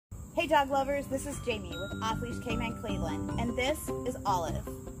Hey dog lovers, this is Jamie with Off Leash K9 Cleveland, and this is Olive.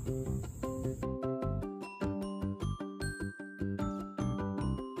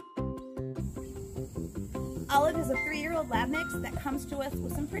 Olive is a 3-year-old lab mix that comes to us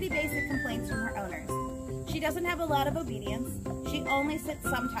with some pretty basic complaints from her owners. She doesn't have a lot of obedience, she only sits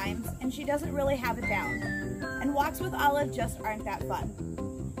sometimes, and she doesn't really have it down. And walks with Olive just aren't that fun.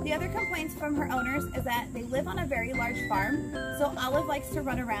 The other complaints from her owners is that they live on a very large farm, so Olive likes to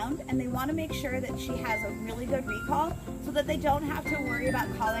run around, and they want to make sure that she has a really good recall so that they don't have to worry about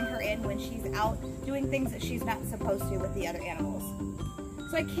calling her in when she's out doing things that she's not supposed to with the other animals.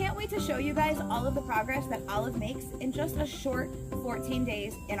 So I can't wait to show you guys all of the progress that Olive makes in just a short 14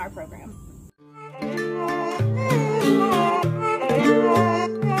 days in our program.